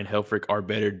White and Helfrich are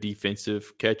better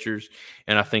defensive catchers,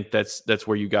 and I think that's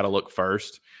where you got to look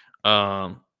first.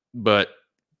 But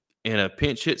in a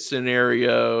pinch hit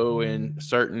scenario, in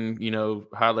certain,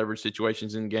 high leverage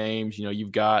situations in games,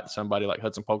 you've got somebody like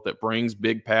Hudson Polk that brings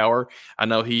big power. I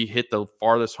know he hit the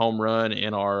farthest home run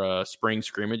in our spring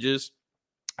scrimmages.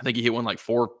 I think he hit one like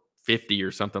 450 or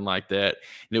something like that.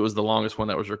 And it was the longest one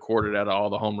that was recorded out of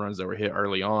all the home runs that were hit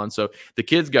early on. So the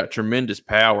kid's got tremendous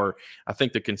power. I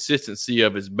think the consistency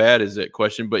of his bat is that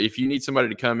question. But if you need somebody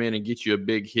to come in and get you a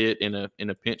big hit in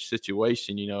a pinch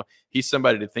situation, he's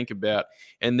somebody to think about.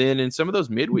 And then in some of those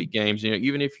midweek games,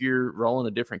 even if you're rolling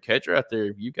a different catcher out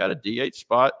there, you've got a DH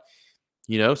spot,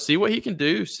 see what he can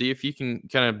do. See if you can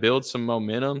kind of build some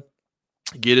momentum,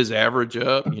 get his average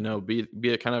up, be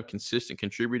a kind of consistent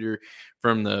contributor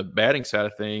from the batting side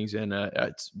of things. And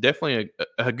it's definitely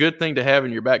a good thing to have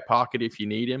in your back pocket if you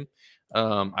need him.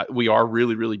 We are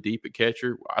really, really deep at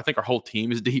catcher. I think our whole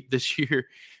team is deep this year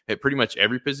at pretty much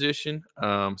every position,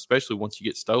 especially once you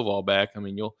get Stovall back. I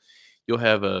mean, you'll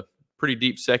have a pretty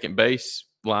deep second base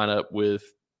lineup with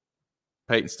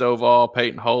Peyton Stovall,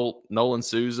 Peyton Holt, Nolan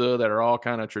Souza, that are all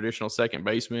kind of traditional second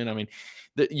basemen. I mean,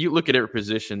 you look at every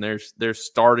position, there's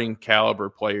starting caliber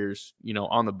players,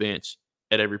 on the bench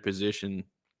at every position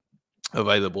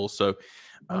available. So,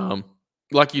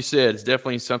 like you said, it's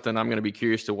definitely something I'm going to be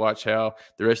curious to watch how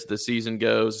the rest of the season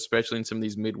goes, especially in some of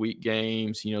these midweek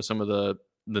games, some of the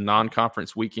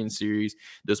non-conference weekend series.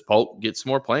 Does Polk get some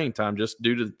more playing time just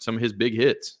due to some of his big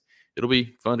hits? It'll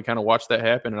be fun to kind of watch that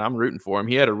happen, and I'm rooting for him.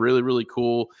 He had a really, really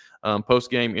cool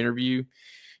post-game interview.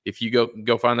 If you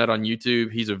go find that on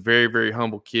YouTube, he's a very, very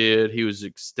humble kid. He was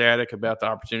ecstatic about the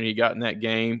opportunity he got in that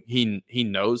game. He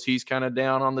knows he's kind of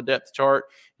down on the depth chart,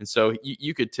 and so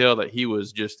you could tell that he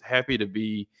was just happy to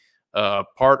be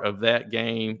part of that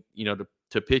game,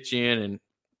 to pitch in and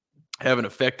have an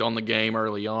effect on the game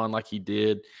early on like he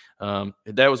did.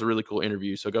 That was a really cool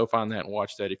interview, so go find that and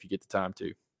watch that if you get the time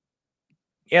to.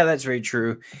 Yeah, that's very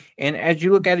true. And as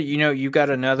you look at it, you've got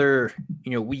another,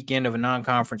 weekend of a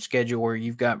non-conference schedule where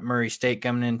you've got Murray State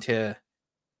coming in to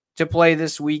play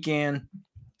this weekend.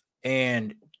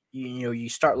 And, you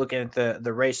start looking at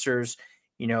the Racers,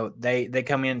 they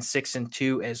come in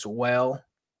 6-2 as well.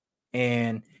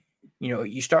 And,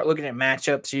 you start looking at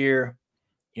matchups here.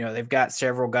 They've got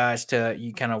several guys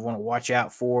you kind of want to watch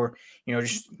out for,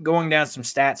 just going down some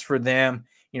stats for them.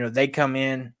 They come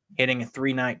in hitting a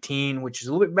 319, which is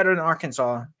a little bit better than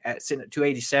Arkansas, sitting at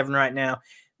 287 right now.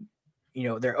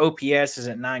 Their OPS is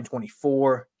at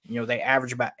 924. They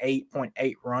average about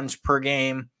 8.8 runs per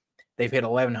game. They've hit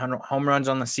 1,100 home runs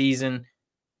on the season,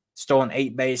 stolen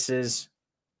 8 bases.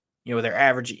 Their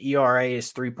average ERA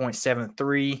is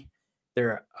 3.73.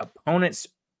 Their opponent's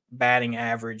batting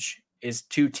average is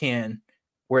 210,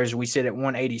 whereas we sit at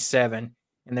 187,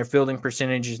 and their fielding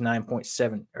percentage is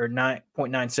 9.7 or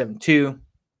 9.972.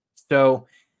 So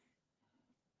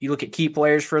you look at key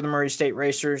players for the Murray State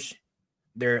Racers.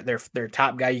 Their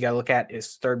top guy you got to look at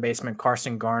is third baseman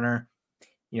Carson Garner.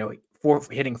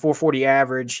 Hitting 440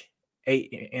 average,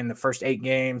 8 in the first 8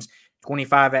 games,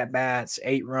 25 at bats,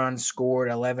 8 runs scored,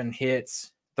 11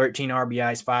 hits, 13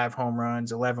 RBIs, 5 home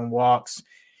runs, 11 walks,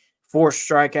 4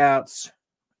 strikeouts,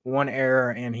 1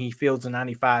 error, and he fields a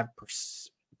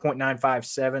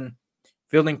 95.957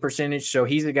 fielding percentage. So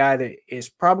he's the guy that is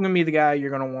probably going to be the guy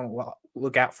you're going to want to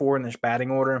look out for in this batting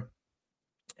order.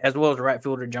 as well as right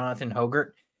fielder Jonathan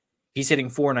Hogart. He's hitting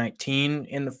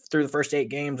 .419 through the first 8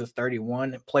 games with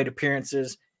 31 plate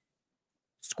appearances.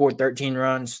 Scored 13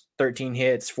 runs, 13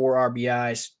 hits, 4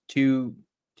 RBIs, two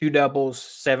doubles,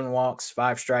 7 walks,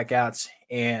 5 strikeouts,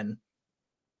 and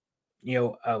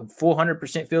a full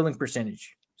 100% fielding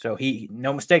percentage. So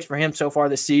no mistakes for him so far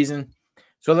this season.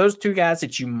 So those two guys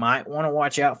that you might want to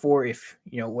watch out for if,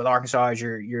 with Arkansas as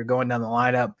you're going down the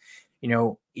lineup,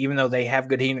 even though they have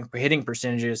good hitting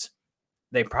percentages,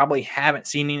 they probably haven't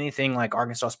seen anything like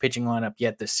Arkansas's pitching lineup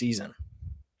yet this season.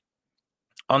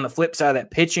 On the flip side of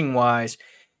that, pitching-wise,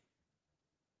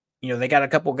 they got a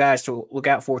couple guys to look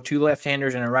out for, 2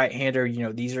 left-handers and a right-hander.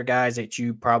 These are guys that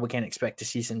you probably can expect to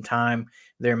see some time.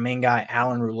 Their main guy,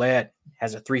 Alan Roulette,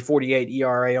 has a 3.48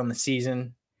 ERA on the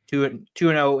season,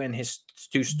 2-0 in his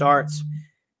 2 starts.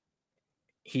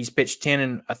 He's pitched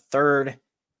 10 1/3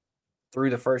 through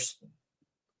the first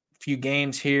few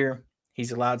games here.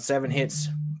 He's allowed 7 hits,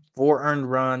 4 earned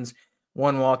runs,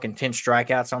 1 walk, and 10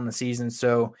 strikeouts on the season.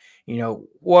 So,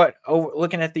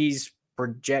 looking at these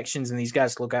projections and these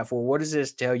guys to look out for, what does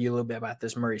this tell you a little bit about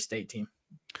this Murray State team?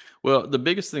 Well, the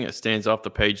biggest thing that stands off the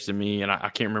page to me, and I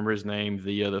can't remember his name,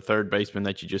 the third baseman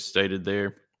that you just stated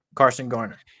there, Carson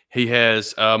Garner. He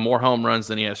has more home runs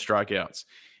than he has strikeouts.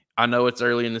 I know it's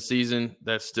early in the season.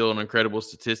 That's still an incredible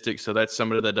statistic. So that's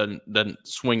somebody that doesn't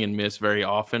swing and miss very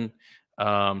often.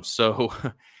 So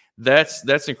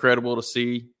that's incredible to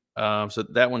see. So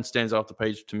that one stands off the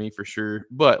page to me for sure.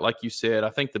 But like you said, I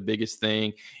think the biggest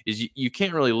thing is you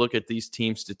can't really look at these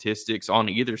team statistics on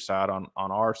either side, on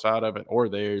our side of it or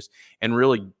theirs, and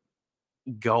really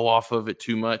go off of it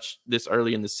too much this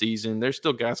early in the season. There's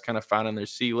still guys kind of finding their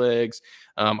sea legs.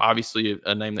 Obviously,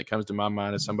 a name that comes to my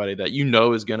mind is somebody that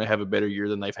is going to have a better year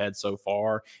than they've had so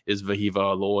far is Vahiva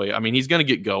Aloy. I mean, he's going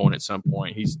to get going at some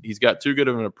point. He's got too good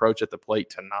of an approach at the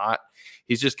plate to not.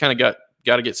 He's just kind of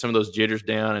got to get some of those jitters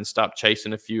down and stop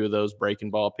chasing a few of those breaking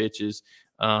ball pitches.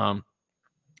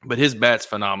 But his bat's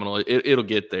phenomenal. It'll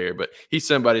get there. But he's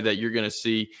somebody that you're going to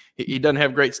see. He doesn't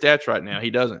have great stats right now. He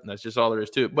doesn't. That's just all there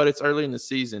is to it. But it's early in the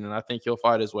season, and I think he'll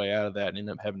fight his way out of that and end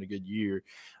up having a good year.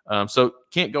 So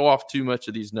can't go off too much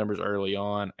of these numbers early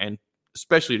on. And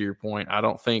especially to your point, I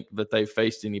don't think that they've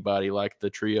faced anybody like the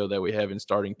trio that we have in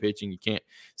starting pitching. You can't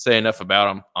say enough about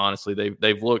them, honestly.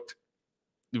 They've looked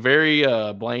very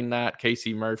Blaine Knight,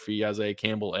 Casey Murphy, Isaiah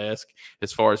Campbell-esque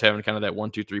as far as having kind of that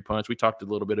 1-2-3 punch. We talked a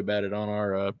little bit about it on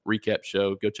our recap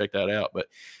show. Go check that out. But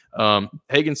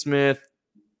Hagen Smith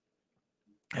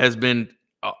has been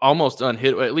almost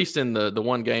unhittable, at least in the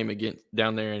one game against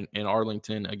down there in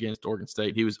Arlington against Oregon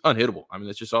State. He was unhittable. I mean,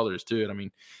 that's just all there is to it. I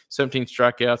mean, 17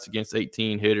 strikeouts against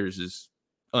 18 hitters is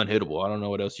unhittable. I don't know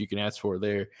what else you can ask for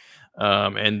there.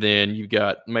 And then you've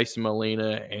got Mason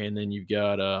Molina, and then you've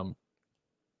got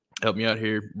help me out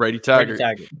here, Brady Tiger.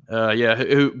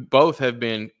 Who both have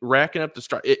been racking up the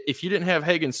strike. If you didn't have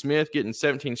Hagen Smith getting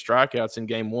 17 strikeouts in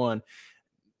game one,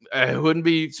 it wouldn't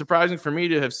be surprising for me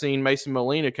to have seen Mason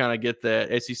Molina kind of get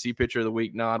that SEC Pitcher of the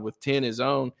Week nod with 10 his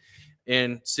own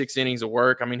in 6 innings of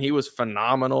work. I mean, he was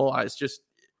phenomenal. It's just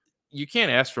you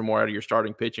can't ask for more out of your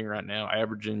starting pitching right now,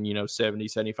 averaging 70,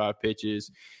 75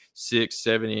 pitches.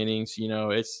 6-7 innings,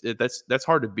 that's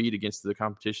hard to beat against the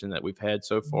competition that we've had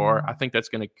so far. I think that's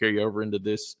going to carry over into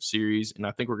this series, and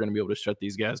I think we're going to be able to shut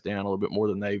these guys down a little bit more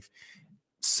than they've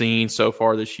seen so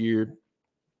far this year.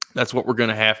 That's what we're going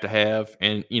to have.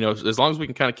 And, as long as we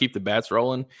can kind of keep the bats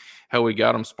rolling, how we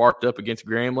got them sparked up against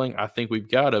Grambling, I think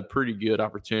we've got a pretty good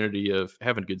opportunity of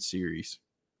having a good series.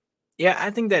 Yeah,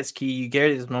 I think that's key. You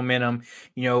carry this momentum,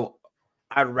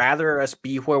 I'd rather us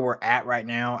be where we're at right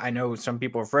now. I know some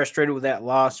people are frustrated with that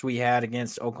loss we had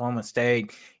against Oklahoma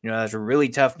State. That's a really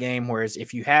tough game, whereas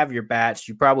if you have your bats,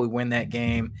 you probably win that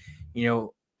game.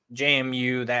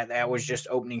 JMU, that was just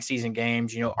opening season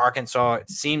games. Arkansas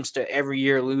seems to every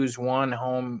year lose one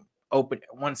game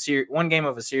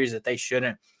of a series that they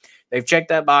shouldn't. They've checked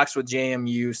that box with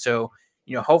JMU. So,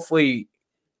 hopefully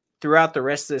throughout the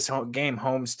rest of this game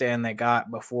homestand they got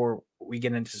before we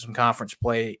get into some conference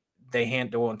play, they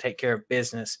handle and take care of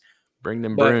business. Bring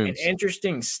them brooms. An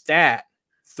interesting stat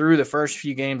through the first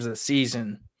few games of the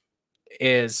season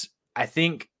is, I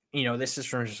think, this is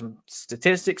from some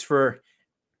statistics for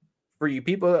you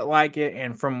people that like it,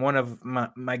 and from one of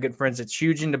my good friends that's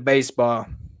huge into baseball.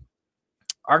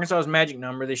 Arkansas's magic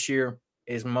number this year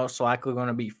is most likely going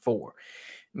to be 4,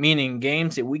 meaning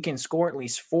games that we can score at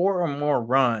least 4 or more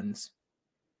runs,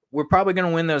 we're probably going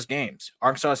to win those games.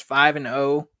 Arkansas is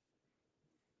 5-0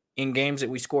 in games that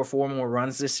we score 4 more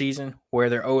runs this season, where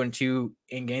they're 0-2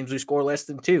 in games we score less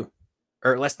than 2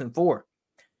 or less than 4.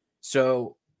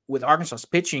 So with Arkansas's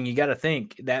pitching, you got to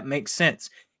think that makes sense.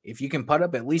 if you can put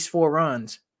up at least 4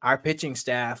 runs, our pitching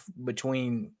staff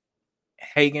between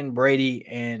Hagan, Brady,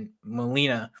 and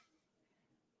Molina,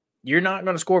 you're not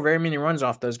going to score very many runs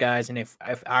off those guys. And if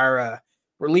our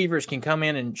relievers can come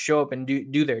in and show up and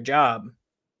do their job,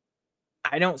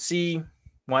 I don't see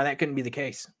why that couldn't be the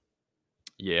case.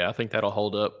 Yeah, I think that'll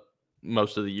hold up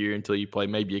most of the year until you play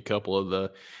maybe a couple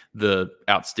of the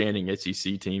outstanding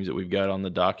SEC teams that we've got on the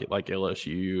docket, like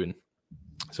LSU and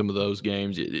some of those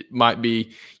games. It might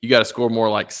be you got to score more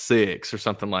like 6 or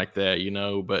something like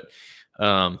that, But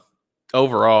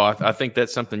overall, I think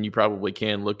that's something you probably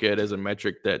can look at as a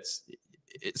metric that's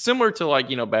similar to like,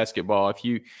 basketball.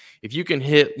 If you can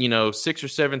hit, 6 or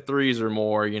 7 threes or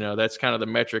more, that's kind of the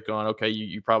metric on, okay,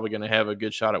 you're probably going to have a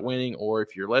good shot at winning. Or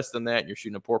if you're less than that, you're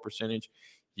shooting a poor percentage,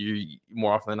 you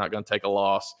more often than not going to take a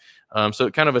loss. So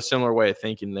kind of a similar way of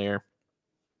thinking there.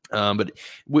 But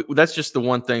that's just the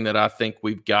one thing that I think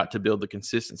we've got to build the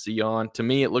consistency on. To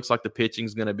me, it looks like the pitching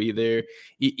is going to be there.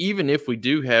 Even if we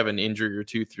do have an injury or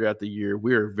two throughout the year,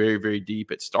 we're very, very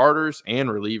deep at starters and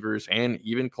relievers and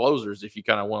even closers, if you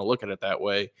kind of want to look at it that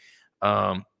way.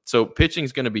 So pitching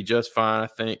is going to be just fine, I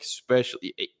think,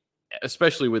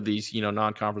 especially with these,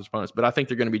 non-conference opponents. But I think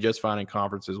they're going to be just fine in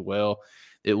conference as well.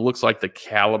 It looks like the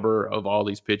caliber of all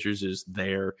these pitchers is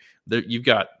there. You've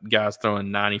got guys throwing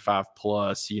 95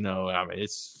 plus,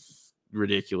 it's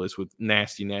ridiculous with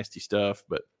nasty, nasty stuff.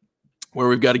 But where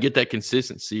we've got to get that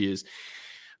consistency is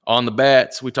on the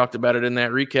bats. We talked about it in that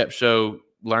recap show.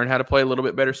 Learn how to play a little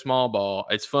bit better small ball.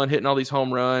 It's fun hitting all these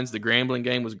home runs. The Grambling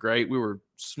game was great. We were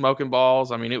smoking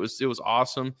balls. I mean, it was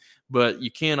awesome. But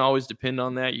you can't always depend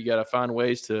on that. You got to find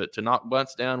ways to knock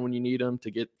bunts down when you need them,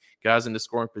 to get guys into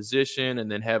scoring position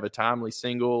and then have a timely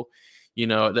single.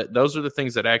 Those are the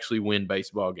things that actually win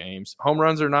baseball games. Home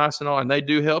runs are nice and all, and they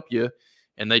do help you,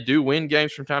 and they do win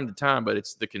games from time to time, but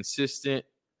it's the consistent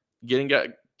getting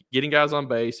guys on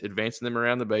base, advancing them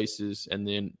around the bases, and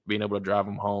then being able to drive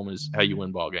them home is how you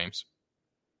win ball games.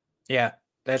 Yeah,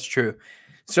 that's true.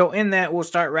 So in that, we'll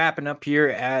start wrapping up here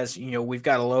as, we've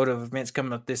got a load of events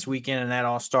coming up this weekend, and that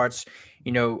all starts,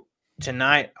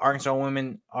 tonight. Arkansas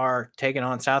women are taking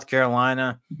on South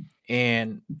Carolina,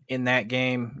 and in that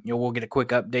game, we'll get a quick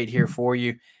update here for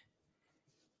you.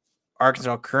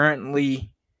 Arkansas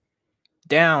currently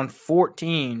down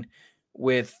 14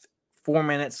 with 4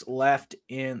 minutes left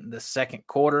in the second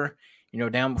quarter,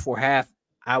 down before half.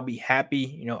 I'll be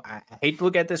happy. I hate to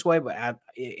look at it this way, but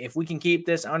if we can keep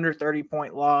this under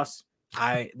 30-point loss,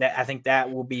 I think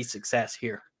that will be success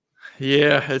here.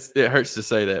 Yeah, it hurts to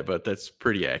say that, but that's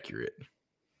pretty accurate.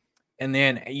 And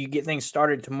then you get things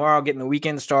started tomorrow, getting the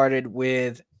weekend started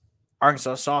with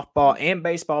Arkansas softball and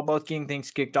baseball, both getting things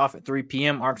kicked off at 3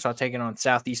 p.m. Arkansas taking on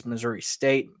Southeast Missouri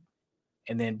State.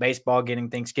 And then baseball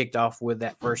getting things kicked off with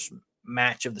that first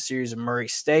match of the series of Murray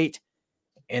State.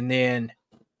 And then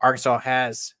Arkansas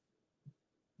has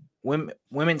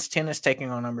women's tennis taking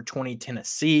on number 20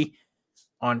 Tennessee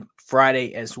on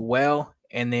Friday as well.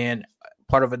 And then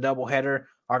part of a doubleheader,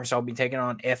 Arkansas will be taking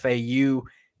on FAU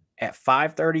at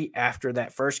 5:30 after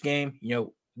that first game.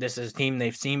 This is a team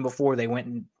they've seen before. They went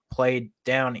and played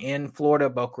down in Florida,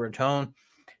 Boca Raton.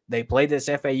 They played this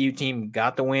FAU team,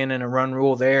 got the win in a run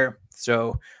rule there.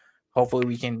 So hopefully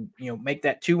we can, make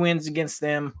that 2 wins against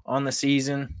them on the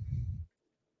season.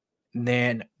 And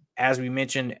then, as we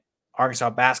mentioned,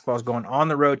 Arkansas basketball is going on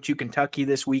the road to Kentucky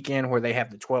this weekend, where they have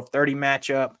the 12:30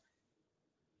 matchup.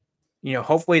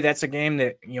 Hopefully that's a game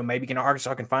that, maybe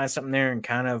Arkansas can find something there and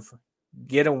kind of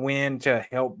get a win to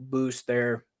help boost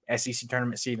their SEC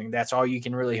tournament seeding. That's all you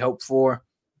can really hope for.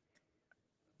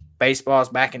 Baseball is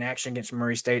back in action against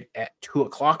Murray State at 2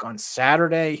 o'clock on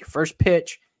Saturday. First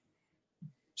pitch.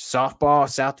 Softball,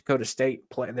 South Dakota State,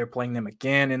 they're playing them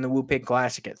again in the Woo-Pig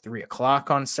Classic at 3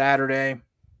 o'clock on Saturday.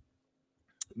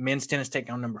 Men's tennis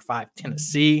taking on number 5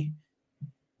 Tennessee.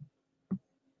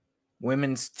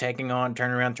 Women's taking on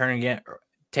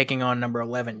number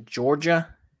 11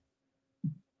 Georgia.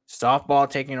 Softball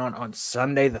taking on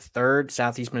Sunday the 3rd,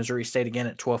 Southeast Missouri State again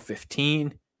at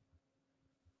 12:15.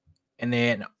 And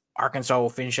then Arkansas will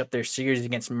finish up their series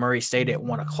against Murray State at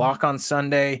 1 o'clock on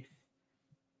Sunday.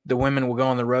 The women will go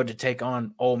on the road to take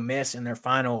on Ole Miss in their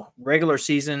final regular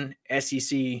season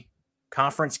SEC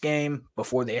conference game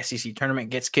before the SEC tournament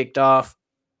gets kicked off.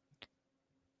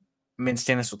 Men's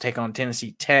tennis will take on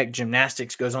Tennessee Tech.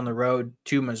 Gymnastics goes on the road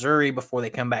to Missouri before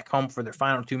they come back home for their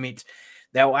final 2 meets.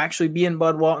 That will actually be in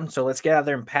Bud Walton, so let's get out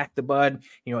there and pack the Bud.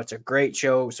 It's a great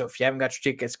show, so if you haven't got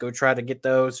your tickets, go try to get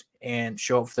those and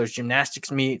show up for those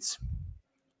gymnastics meets.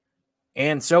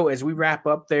 And so as we wrap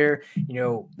up there,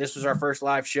 this was our first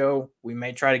live show. We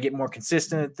may try to get more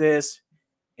consistent at this.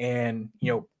 and,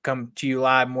 come to you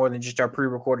live more than just our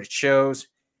pre-recorded shows.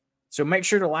 So make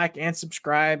sure to like and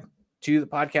subscribe to the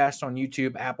podcast on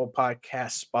YouTube, Apple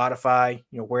Podcasts, Spotify,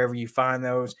 wherever you find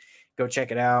those. Go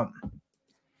check it out.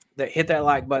 Hit that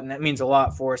like button. That means a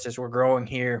lot for us as we're growing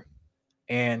here.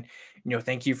 And,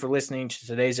 thank you for listening to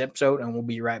today's episode, and we'll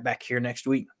be right back here next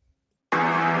week.